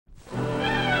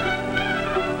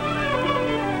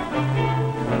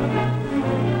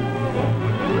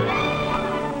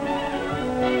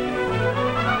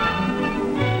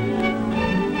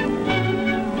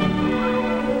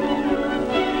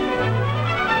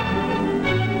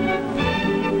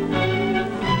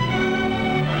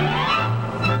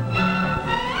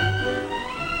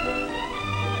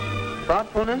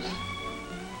Thoughtfulness?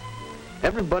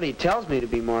 Everybody tells me to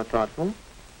be more thoughtful.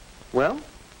 Well,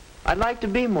 I'd like to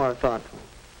be more thoughtful.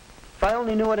 If I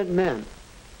only knew what it meant.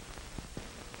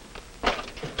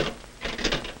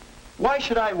 Why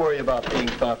should I worry about being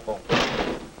thoughtful?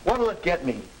 What'll it get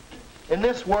me? In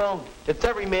this world, it's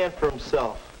every man for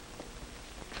himself.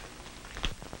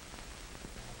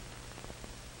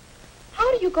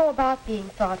 How do you go about being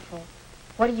thoughtful?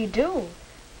 What do you do?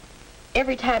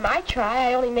 Every time I try,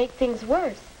 I only make things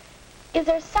worse. Is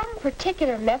there some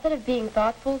particular method of being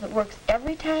thoughtful that works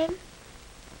every time?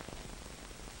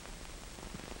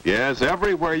 Yes,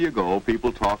 everywhere you go,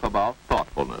 people talk about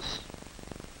thoughtfulness.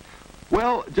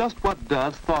 Well, just what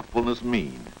does thoughtfulness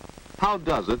mean? How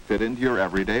does it fit into your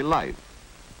everyday life?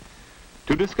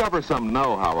 To discover some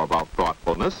know-how about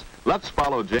thoughtfulness, let's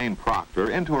follow Jane Proctor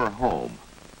into her home.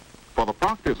 For the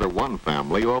Proctors are one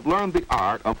family who have learned the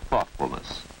art of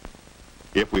thoughtfulness.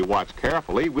 If we watch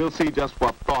carefully, we'll see just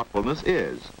what thoughtfulness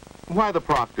is, why the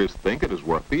Proctors think it is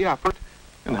worth the effort,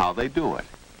 and how they do it.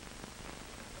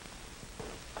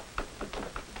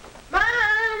 Mom!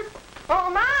 Oh,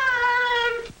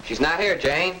 Mom! She's not here,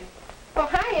 Jane. Oh,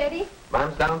 hi, Eddie.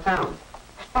 Mom's downtown.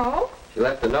 Oh? She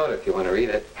left a note if you want to read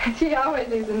it. She always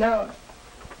leaves a note.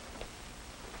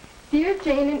 Dear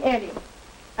Jane and Eddie,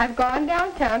 I've gone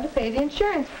downtown to pay the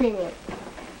insurance premium.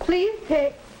 Please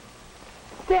take...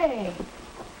 Say,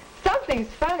 something's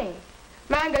funny.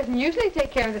 Mom doesn't usually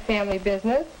take care of the family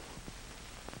business.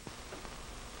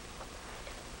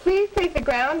 Please take the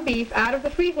ground beef out of the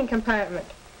freezing compartment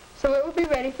so it will be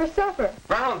ready for supper.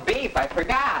 Ground beef, I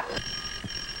forgot.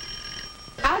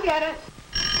 I'll get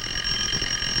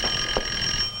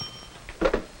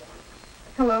it.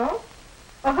 Hello?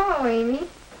 Oh, hello, Amy.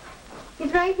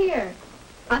 He's right here.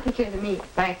 I'll take care of the meat.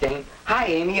 Thanks, Jane. Hi,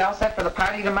 Amy. All set for the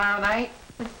party tomorrow night?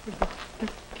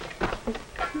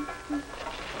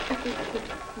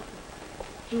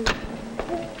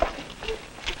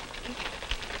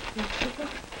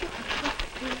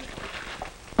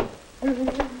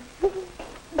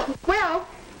 Well,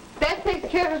 that takes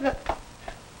care of the...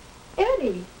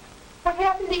 Eddie, what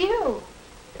happened to you?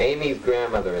 Amy's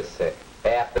grandmother is sick.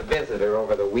 They have to visit her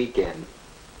over the weekend.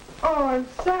 Oh, I'm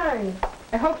sorry.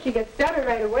 I hope she gets better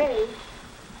right away.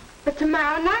 But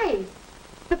tomorrow night,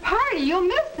 the party, you'll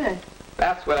miss it.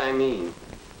 That's what I mean.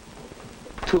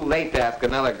 Too late to ask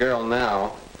another girl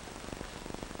now.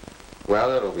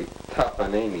 Well, it'll be tough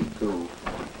on Amy, too.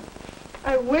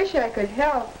 I wish I could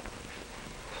help.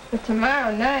 But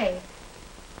tomorrow night...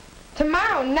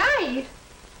 Tomorrow night?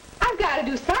 I've got to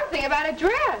do something about a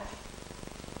dress.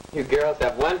 You girls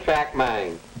have one-track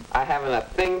mind. I haven't a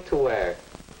thing to wear.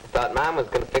 I thought Mom was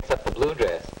going to fix up the blue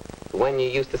dress. The one you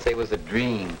used to say was a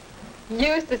dream.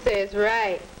 Used to say it's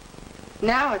right.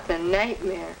 Now it's a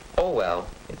nightmare. Oh, well,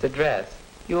 it's a dress.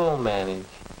 You'll manage.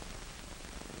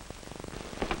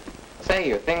 Say,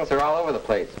 your things are all over the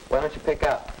place. Why don't you pick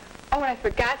up? Oh, and I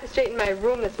forgot to straighten my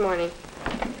room this morning.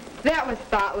 That was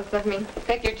thoughtless of me.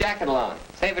 Take your jacket along.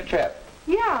 Save a trip.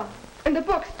 Yeah, and the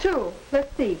books, too.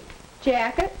 Let's see.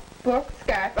 Jacket, book,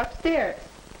 scarf, upstairs.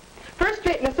 First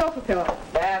straighten the sofa pillow.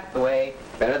 That's the way.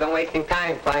 Better than wasting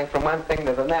time flying from one thing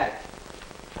to the next.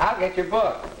 I'll get your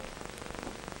book.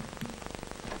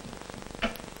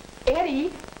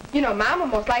 Eddie, you know Mom will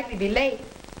most likely be late.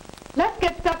 Let's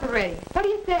get supper ready. What do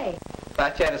you say?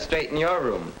 Thought you had to straighten your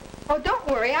room. Oh, don't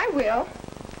worry, I will.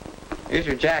 Here's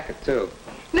your jacket, too.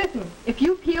 Listen, if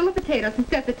you peel the potatoes and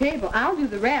set the table, I'll do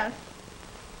the rest.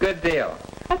 Good deal.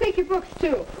 I'll take your books,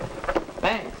 too.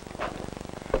 Thanks.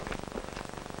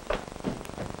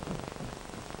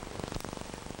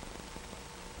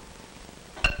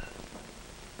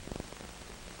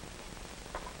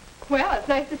 Well, it's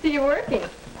nice to see you working.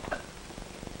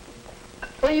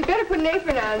 Well, you better put an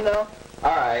apron on, though.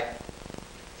 All right.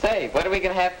 Say, what are we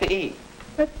going to have to eat?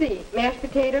 Let's see. Mashed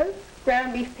potatoes,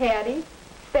 ground beef patty,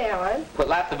 salad. Put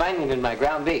lots of onion in my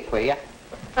ground beef, will ya?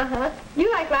 Uh-huh.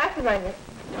 You like lots of onions.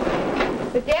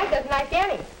 But Dad doesn't like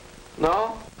any.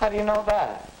 No? How do you know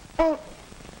that? Oh,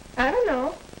 I don't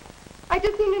know. I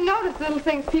just seem to notice little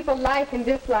things people like and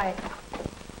dislike.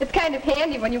 It's kind of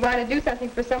handy when you want to do something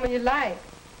for someone you like.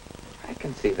 I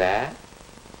can see that.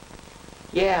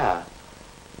 Yeah.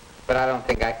 But I don't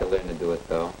think I could learn to do it,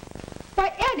 though.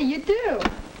 Why, Eddie, you do.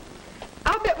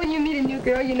 I'll bet when you meet a new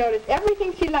girl, you notice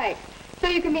everything she likes, so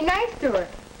you can be nice to her.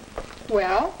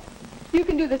 Well, you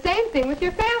can do the same thing with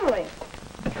your family.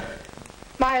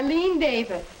 Marlene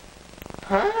Davis.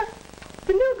 Huh?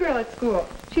 The new girl at school.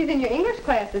 She's in your English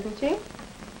class, isn't she?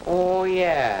 Oh,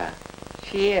 yeah.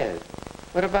 She is.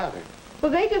 What about her?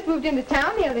 Well, they just moved into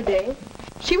town the other day.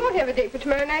 She won't have a date for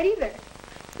tomorrow night either.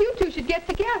 You two should get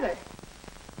together.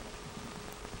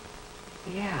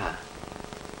 Yeah,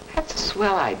 that's a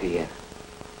swell idea.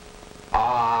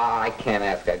 Aw, I can't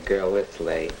ask that girl this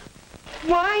late.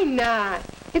 Why not?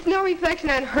 It's no reflection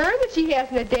on her that she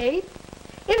hasn't a date.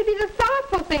 It'd be the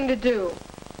thoughtful thing to do.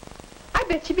 I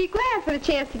bet she'd be glad for the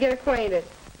chance to get acquainted.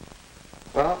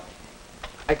 Well,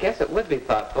 I guess it would be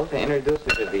thoughtful to introduce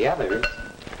her to the others.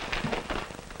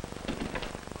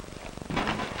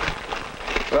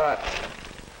 But,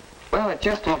 well, it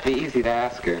just won't be easy to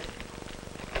ask her.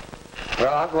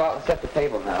 Well, I'll go out and set the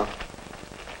table now.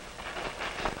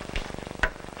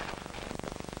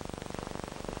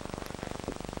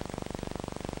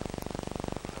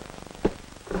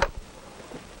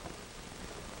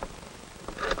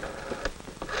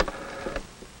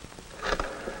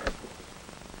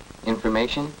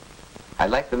 Information?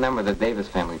 I'd like the number of the Davis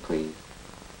family, please.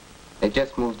 They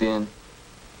just moved in.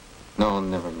 No,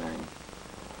 never mind.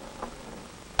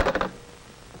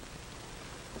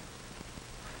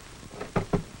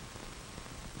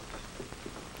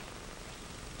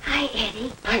 Hi,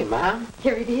 Eddie. Hi, Mom.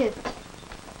 Here it is.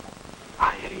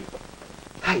 Hi, Eddie.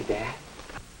 Hi, Dad.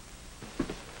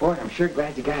 Boy, I'm sure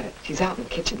glad you got it. She's out in the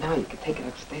kitchen now. You can take it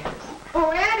upstairs.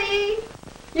 Oh, Eddie,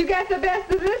 you got the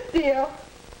best of this deal.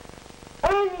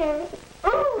 Onions.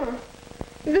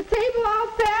 Is the table all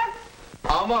set?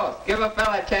 Almost. Give a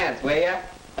fella a chance, will ya?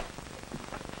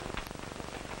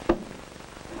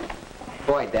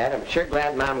 Boy, Dad, I'm sure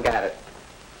glad Mom got it.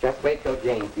 Just wait till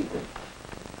Jane sees it.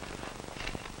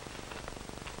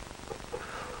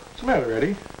 What's the matter,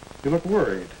 Eddie? You look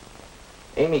worried.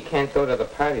 Amy can't go to the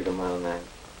party tomorrow night.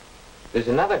 There's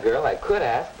another girl I could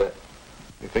ask, but...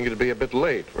 You think it'd be a bit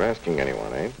late for asking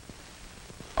anyone, eh?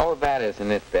 Oh, that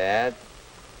isn't it, Dad.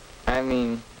 I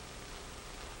mean...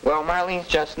 Well, Marlene's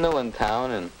just new in town,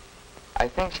 and I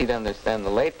think she'd understand the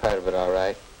late part of it all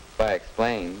right, if I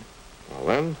explained. Well,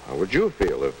 then, how would you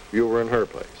feel if you were in her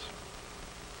place?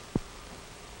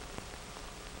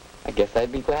 I guess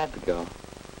I'd be glad to go.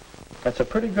 That's a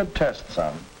pretty good test,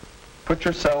 son. Put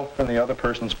yourself in the other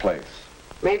person's place.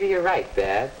 Maybe you're right,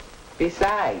 Dad.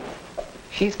 Besides,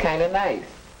 she's kind of nice.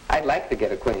 I'd like to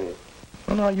get acquainted.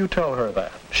 Well, now you tell her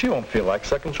that. She won't feel like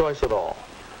second choice at all.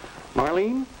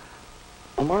 Marlene?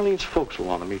 Well, Marlene's folks will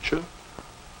want to meet you.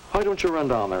 Why don't you run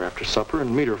down there after supper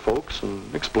and meet her folks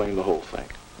and explain the whole thing?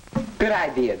 Good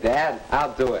idea, Dad.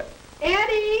 I'll do it.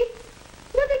 Eddie,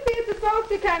 look and see if the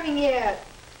folks are coming yet.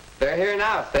 They're here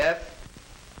now, Sis.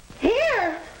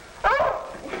 Here?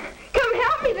 Oh, come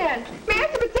help me then.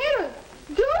 Mash the potatoes.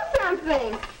 Do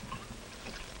something.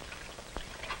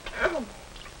 Oh.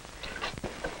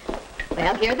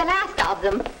 Well, you're the last of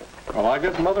them. Well, I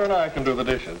guess Mother and I can do the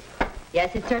dishes.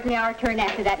 Yes, it's certainly our turn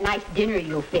after that nice dinner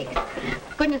you fixed.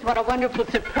 Goodness, what a wonderful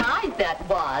surprise that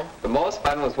was. The most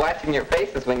fun was watching your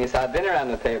faces when you saw dinner on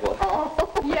the table. Oh.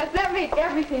 Yes, that made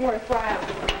everything worthwhile.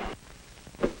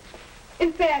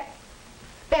 In fact,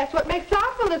 that's what makes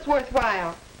thoughtfulness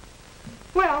worthwhile.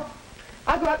 Well,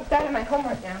 I'll go out and start on my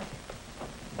homework now.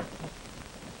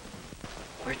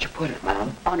 Where'd you put it,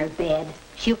 Mom? On her bed.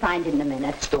 She'll find it in a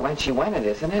minute. It's the one she wanted,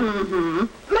 isn't it?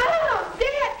 Mm-hmm. Mom!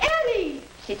 Dad! Eddie!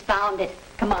 She's found it.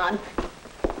 Come on.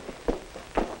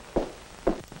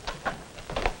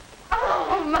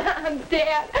 Oh, Mom,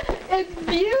 Dad, it's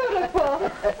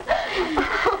beautiful.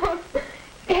 Oh,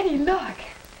 Eddie, look.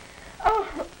 Oh,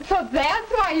 so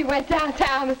that's why you went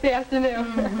downtown this afternoon.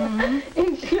 Mm-hmm.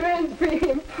 Insurance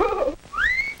premium proof.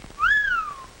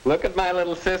 Look at my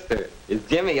little sister. Is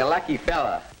Jimmy a lucky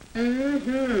fella?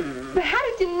 Mm-hmm. But how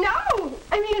did you know?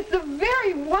 I mean, it's the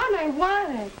very one I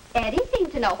wanted. Eddie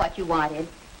seemed to know what you wanted.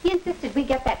 He insisted we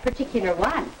get that particular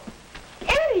one.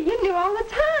 Eddie, you knew all the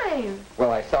time.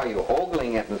 Well, I saw you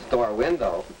ogling it in the store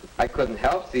window. I couldn't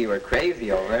help see you were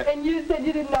crazy over it. And you said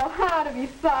you didn't know how to be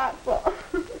thoughtful.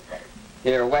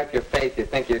 Here, wipe your face. You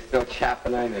think you're still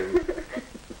chopping onions.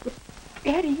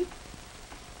 Eddie,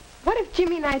 what if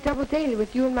Jimmy and I double dated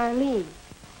with you and Marlene?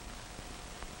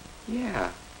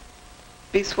 Yeah.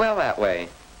 Be swell that way.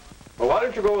 Well, why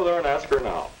don't you go over there and ask her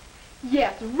now?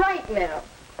 Yes, right now.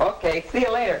 Okay, see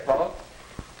you later, folks.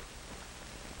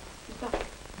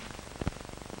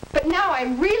 But now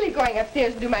I'm really going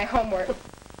upstairs to do my homework.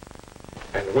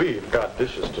 And we've got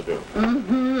dishes to do.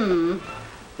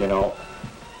 Mm-hmm. You know,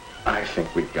 I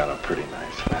think we've got a pretty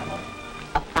nice family.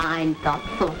 A fine,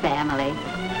 thoughtful family.